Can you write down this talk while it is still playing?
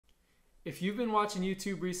If you've been watching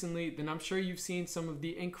YouTube recently, then I'm sure you've seen some of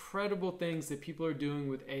the incredible things that people are doing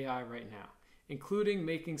with AI right now, including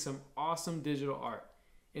making some awesome digital art.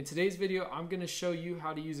 In today's video, I'm going to show you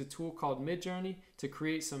how to use a tool called Midjourney to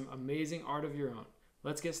create some amazing art of your own.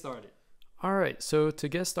 Let's get started. All right, so to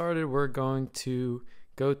get started, we're going to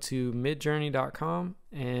go to midjourney.com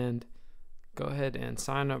and go ahead and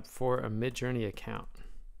sign up for a Midjourney account.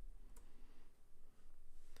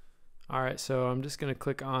 All right, so I'm just going to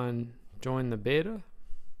click on join the beta.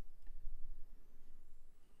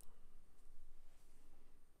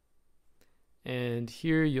 And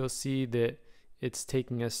here you'll see that it's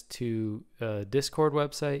taking us to a Discord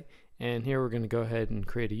website. And here we're going to go ahead and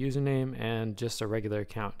create a username and just a regular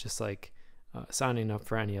account, just like signing up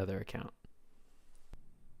for any other account.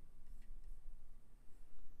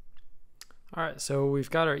 All right, so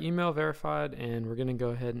we've got our email verified and we're going to go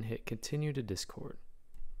ahead and hit continue to Discord.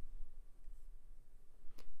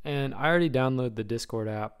 And I already downloaded the Discord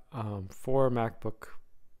app for Mac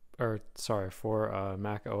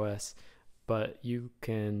OS, but you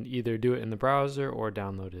can either do it in the browser or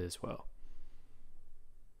download it as well.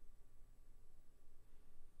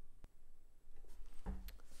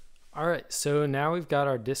 All right, so now we've got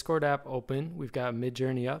our Discord app open, we've got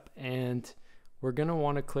Midjourney up, and we're gonna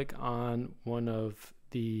want to click on one of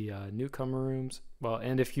the newcomer rooms. Well,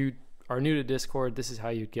 and if you are new to Discord, this is how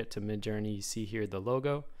you get to Midjourney. You see here the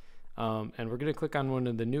logo. And we're going to click on one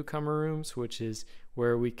of the newcomer rooms, which is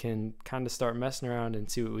where we can kind of start messing around and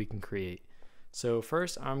see what we can create. So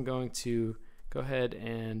first I'm going to go ahead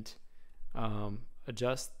and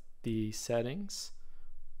adjust the settings.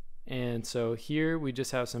 And so here we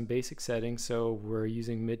just have some basic settings. So we're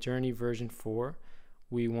using Midjourney version 4.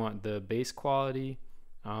 We want the base quality.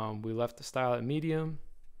 We left the style at medium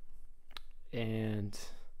and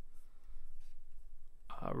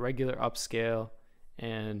regular upscale,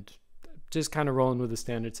 and just kind of rolling with the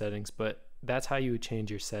standard settings, but that's how you would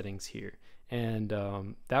change your settings here. And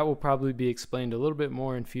that will probably be explained a little bit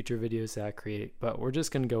more in future videos that I create, but we're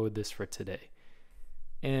just going to go with this for today.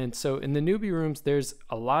 And so in the newbie rooms, there's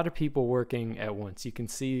a lot of people working at once. You can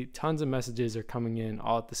see tons of messages are coming in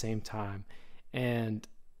all at the same time, and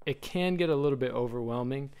it can get a little bit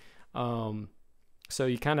overwhelming. So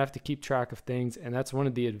you kind of have to keep track of things, and that's one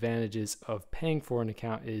of the advantages of paying for an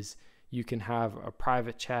account is you can have a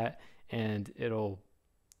private chat and it'll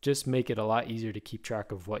just make it a lot easier to keep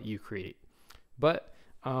track of what you create. But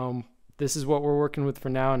this is what we're working with for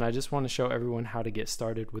now, and I just want to show everyone how to get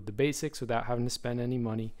started with the basics without having to spend any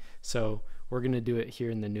money. So we're going to do it here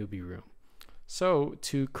in the newbie room. So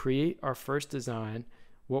to create our first design,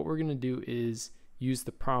 what we're going to do is use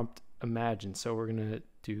the prompt imagine. So we're going to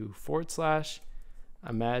do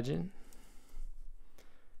 /imagine,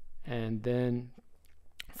 and then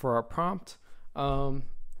for our prompt,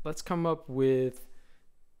 let's come up with,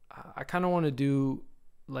 I kind of want to do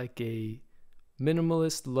like a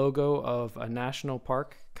minimalist logo of a national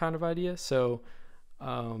park kind of idea. So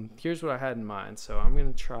here's what I had in mind. So I'm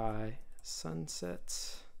going to try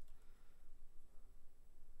sunsets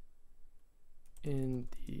in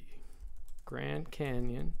the Grand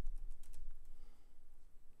Canyon,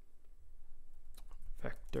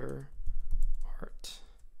 vector art,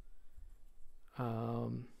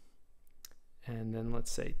 and then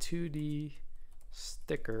let's say 2D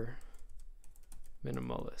sticker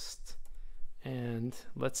minimalist, and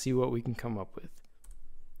let's see what we can come up with.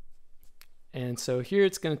 And so here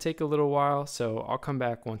it's going to take a little while, so I'll come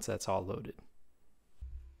back once that's all loaded.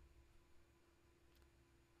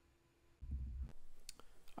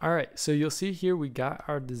 All right, so you'll see here we got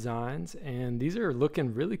our designs, and these are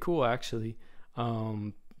looking really cool actually.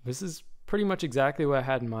 This is pretty much exactly what I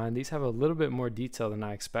had in mind. These have a little bit more detail than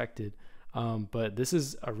I expected, but this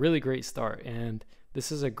is a really great start, and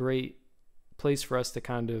this is a great place for us to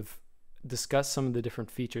kind of discuss some of the different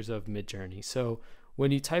features of Midjourney. So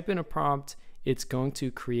when you type in a prompt, it's going to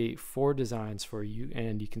create 4 designs for you,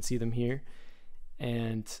 and you can see them here.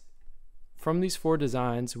 And from these 4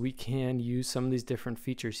 designs, we can use some of these different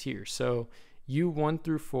features here. So U1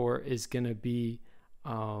 through 4 is going to be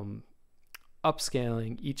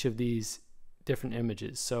upscaling each of these different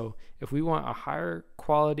images. So if we want a higher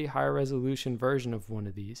quality, higher resolution version of one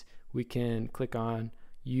of these, we can click on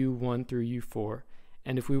U1 through U4.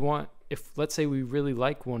 And if let's say we really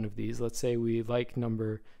like one of these, let's say we like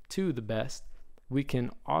number 2 the best, we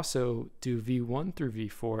can also do V1 through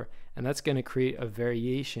V4, and that's going to create a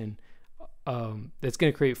variation. That's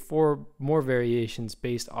going to create 4 more variations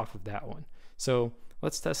based off of that one. So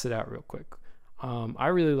let's test it out real quick. I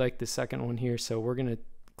really like the second one here, so we're going to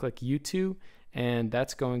click U2, and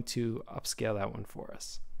that's going to upscale that one for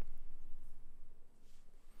us.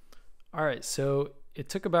 All right, so it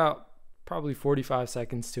took about probably 45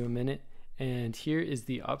 seconds to a minute, and here is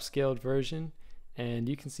the upscaled version, and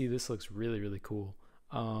you can see this looks really cool.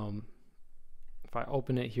 If I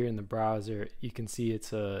open it here in the browser, you can see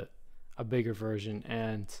it's a bigger version,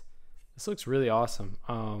 and this looks really awesome.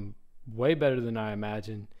 Way better than I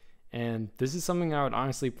imagined, and this is something I would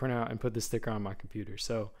honestly print out and put the sticker on my computer.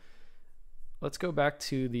 So let's go back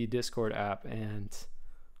to the Discord app, and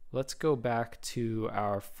let's go back to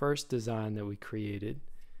our first design that we created.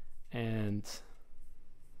 And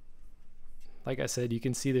like I said, you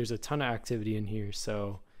can see there's a ton of activity in here,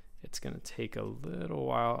 so it's gonna take a little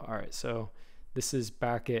while. All right, so this is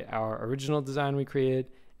back at our original design we created,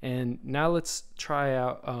 and now let's try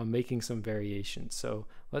out making some variations. So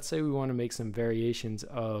let's say we want to make some variations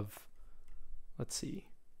of, let's see,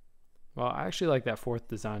 well, I actually like that fourth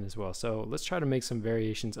design as well. So let's try to make some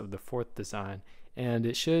variations of the fourth design, and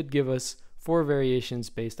it should give us 4 variations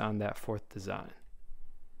based on that fourth design.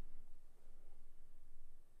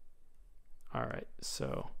 All right,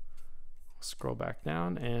 so scroll back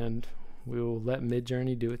down and we will let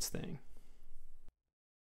Midjourney do its thing.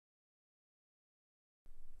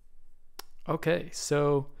 Okay,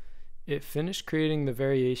 so it finished creating the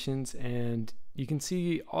variations, and you can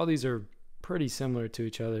see all these are pretty similar to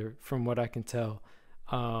each other from what I can tell,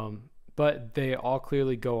 but they all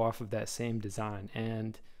clearly go off of that same design.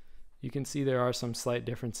 And you can see there are some slight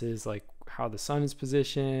differences, like how the sun is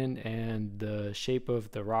positioned and the shape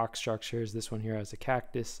of the rock structures. This one here has a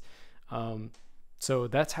cactus. So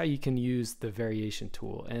that's how you can use the variation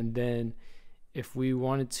tool. And then if we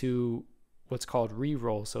wanted to, what's called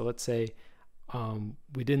re-roll, so let's say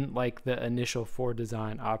we didn't like the initial 4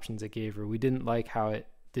 design options it gave, or we didn't like how it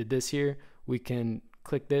did this here, we can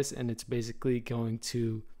click this and it's basically going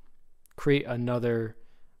to create another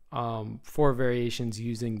 4 variations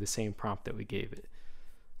using the same prompt that we gave it.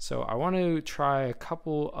 So I want to try a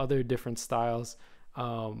couple other different styles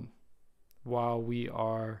while we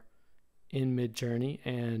are in Midjourney,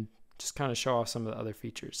 and just kind of show off some of the other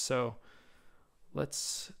features. So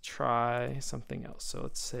let's try something else. So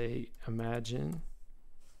let's say, imagine,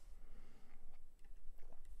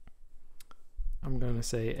 I'm going to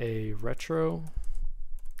say a retro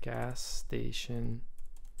gas station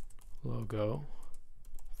logo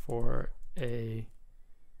for a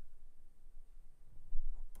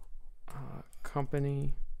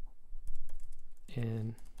company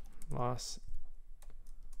in Los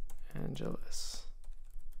Angeles.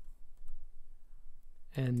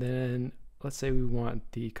 And then let's say we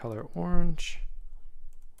want the color orange.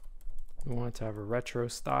 We want it to have a retro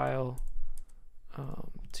style,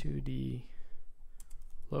 2D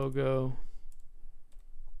logo,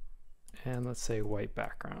 and let's say white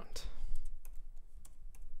background.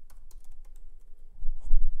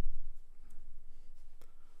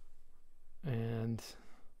 And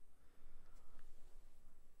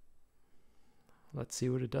let's see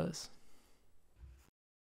what it does.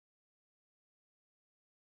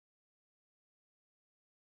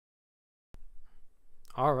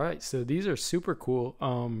 All right, so these are super cool.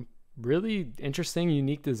 Really interesting,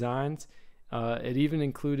 unique designs. It even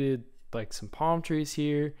included like some palm trees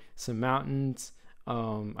here, some mountains,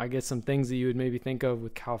 I guess some things that you would maybe think of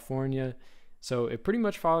with California. So it pretty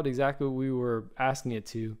much followed exactly what we were asking it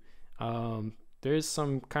to. There's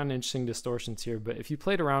some kind of interesting distortions here, but if you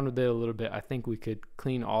played around with it a little bit, I think we could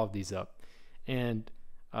clean all of these up. And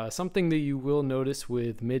something that you will notice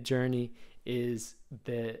with Midjourney is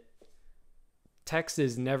that text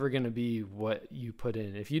is never going to be what you put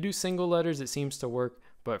in. If you do single letters, it seems to work,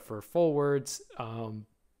 but for full words,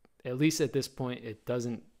 at least at this point, it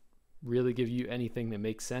doesn't really give you anything that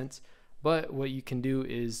makes sense. But what you can do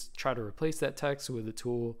is try to replace that text with a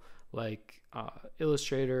tool like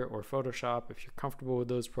Illustrator or Photoshop if you're comfortable with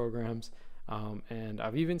those programs. And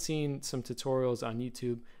I've even seen some tutorials on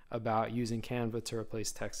YouTube about using Canva to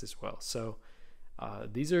replace text as well. So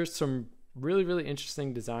these are some really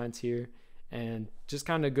interesting designs here, and just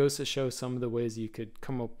kind of goes to show some of the ways you could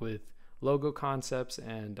come up with logo concepts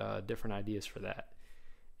and different ideas for that.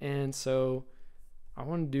 And so I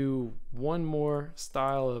want to do one more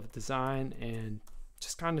style of design and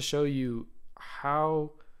just kind of show you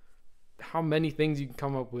how many things you can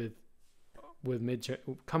come up with in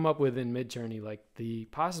Midjourney. Like, the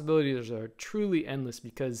possibilities are truly endless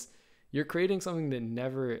because you're creating something that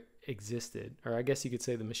never existed, or I guess you could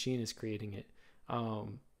say the machine is creating it.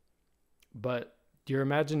 But your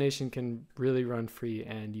imagination can really run free,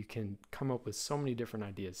 and you can come up with so many different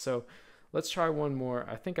ideas. So let's try one more.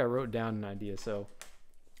 I think I wrote down an idea, so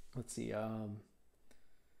let's see. All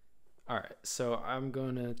right, so I'm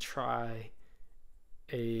gonna try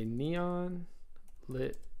a neon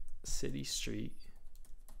lit city street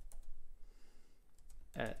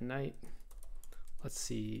at night. Let's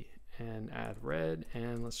see, and add red,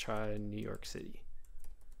 and let's try New York City.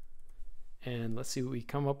 And let's see what we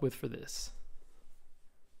come up with for this.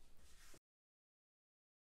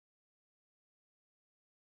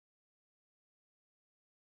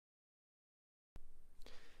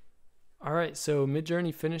 All right, so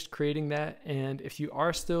Midjourney finished creating that, and if you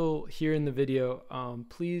are still here in the video,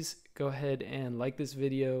 please go ahead and like this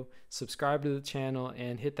video, subscribe to the channel,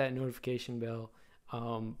 and hit that notification bell.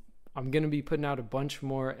 I'm going to be putting out a bunch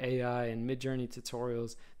more AI and Midjourney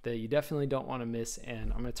tutorials that you definitely don't want to miss,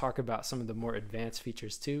 and I'm going to talk about some of the more advanced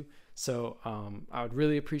features too. So I would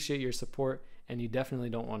really appreciate your support, and you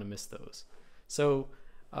definitely don't want to miss those. So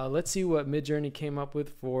let's see what Midjourney came up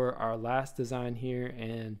with for our last design here,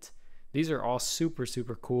 and these are all super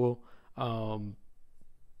cool. I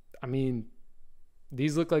mean,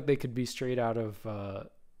 these look like they could be straight out of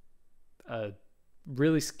a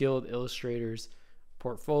really skilled illustrator's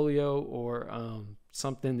portfolio, or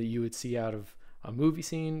something that you would see out of a movie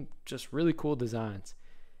scene. Just really cool designs.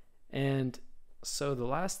 And so the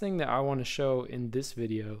last thing that I want to show in this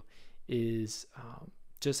video is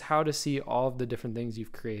just how to see all of the different things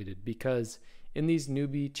you've created, because in these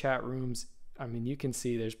newbie chat rooms, I mean, you can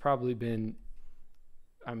see there's probably been,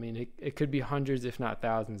 I mean, it could be hundreds, if not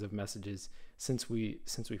thousands, of messages since we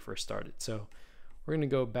first started. So we're going to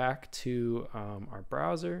go back to our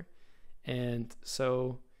browser. And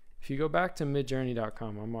so if you go back to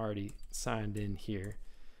midjourney.com, I'm already signed in here.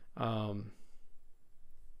 Well,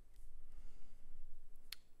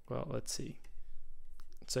 let's see.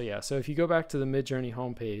 So yeah, so if you go back to the Midjourney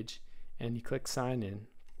homepage and you click sign in,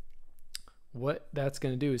 what that's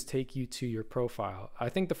going to do is take you to your profile. I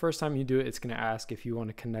think the first time you do it, it's going to ask if you want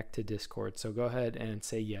to connect to Discord. So go ahead and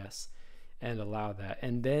say yes and allow that.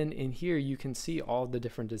 And then in here, you can see all the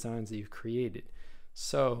different designs that you've created.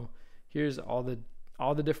 So here's all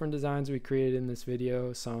the different designs we created in this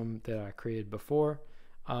video, some that I created before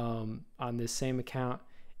on this same account.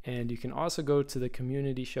 And you can also go to the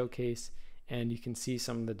community showcase and you can see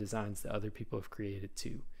some of the designs that other people have created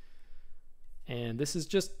too. And this is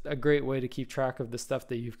just a great way to keep track of the stuff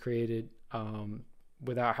that you've created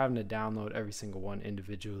without having to download every single one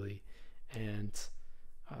individually, and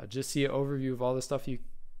just see an overview of all the stuff you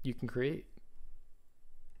can create.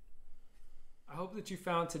 I hope that you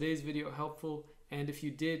found today's video helpful, and if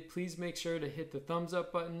you did, please make sure to hit the thumbs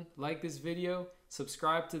up button, like this video,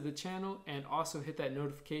 subscribe to the channel, and also hit that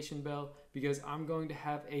notification bell, because I'm going to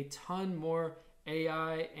have a ton more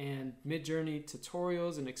AI and Midjourney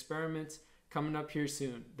tutorials and experiments coming up here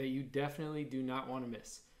soon that you definitely do not want to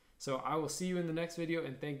miss. So I will see you in the next video,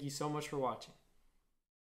 and thank you so much for watching.